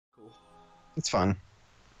It's fun.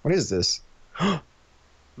 What is this?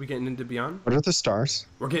 We getting into Beyond? What are the stars?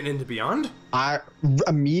 We're getting into Beyond?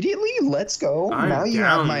 Immediately, let's go. I'm now you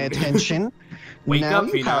down. have my attention. Wake now up,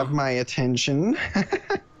 you Phenom. have my attention.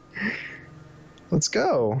 Let's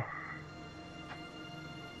go.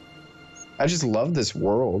 I just love this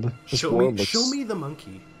world. This world looks... Show me the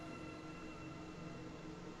monkey.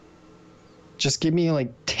 Just give me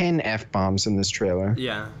like 10 F-bombs in this trailer.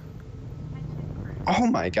 Yeah. Oh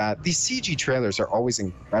my god, these CG trailers are always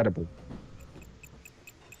incredible.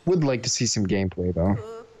 Would like to see some gameplay though.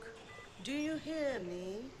 Look, do you hear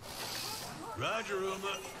me? Roger,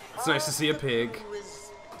 Uma. It's nice to see a pig. Who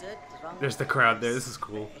is dead drunk There's the crowd there. This is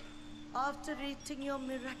cool. after eating your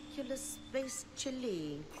miraculous space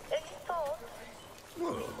chili.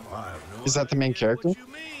 Well, I have no Is that the main idea character? What you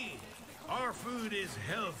mean? Our food is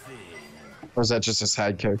healthy. Or is that just a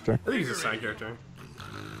side character? I think he's a side character.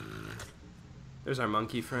 There's our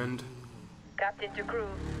monkey friend. Captain to crew.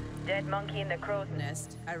 Dead monkey in the crow's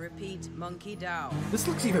nest. Nest. I repeat, monkey down. This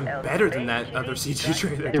looks even better than that other CG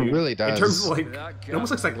trailer. It dude. really does. In terms of like, it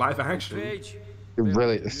almost looks like live action. It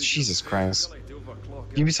really, Jesus Christ.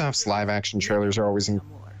 Ubisoft's live action trailers are always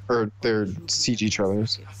or their CG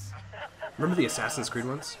trailers. Remember the Assassin's Creed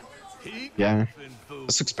ones? Yeah.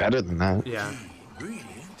 This looks better than that. Yeah.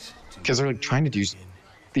 Because they're like trying to do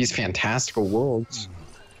these fantastical worlds.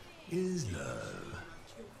 Is love.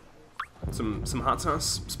 Some hot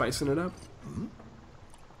sauce, spicing it up.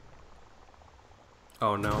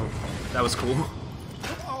 Oh no, that was cool.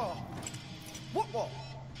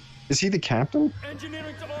 Is he the captain?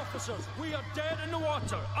 Engineering to officers, we are dead in the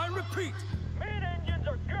water. I repeat, main engines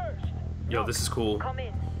are cursed. Yo, this is cool. Come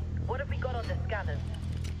in. What have we got on the scanners?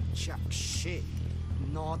 Jack shit.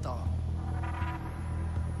 Nada.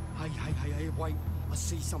 Hey, wait. I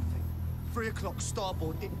see something. 3 o'clock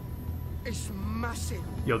starboard. It's massive.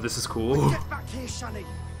 Yo, this is cool. Get back here,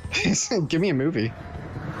 Shani. Give me a movie.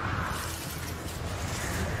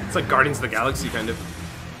 It's like Guardians of the Galaxy, kind of.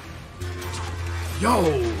 Yo!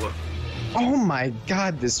 Oh my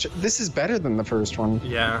god, this is better than the first one.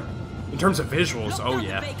 Yeah. In terms of visuals, oh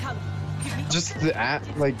yeah. Just the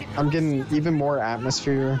like, I'm getting even more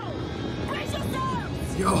atmosphere.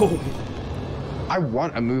 Yo! I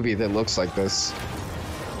want a movie that looks like this.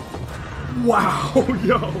 Wow,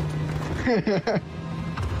 yo!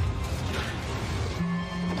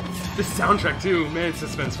 This soundtrack too, man, it's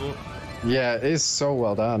suspenseful. Yeah, it is so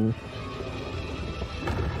well done.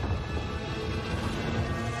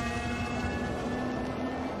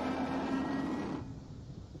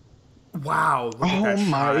 Wow, look at Oh that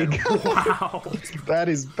my shot. god. Wow. That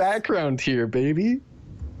is background here, baby.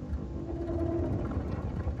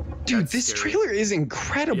 Dude, That's this scary. trailer is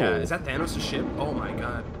incredible. Yeah, is that Thanos' ship? Oh my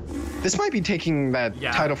god. This might be taking that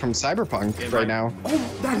Yeah. title from Cyberpunk It right might- now.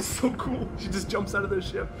 Oh, that is so cool. She just jumps out of the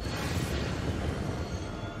ship.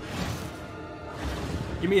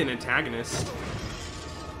 Give me an antagonist.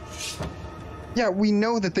 Yeah, we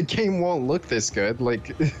know that the game won't look this good. Like,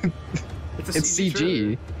 It's a it's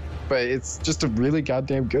CG, but it's just a really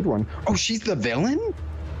goddamn good one. Oh, she's the villain?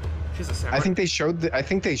 She's a samurai. I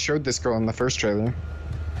think they showed this girl in the first trailer.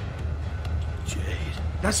 Jade.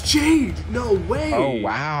 That's Jade! No way! Oh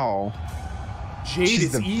wow. Jade She's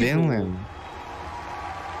is the evil. villain.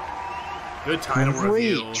 Good title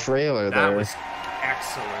Great reveal. trailer That there. was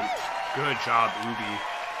excellent. Good job, Ubi.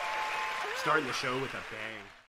 Starting the show with a bang.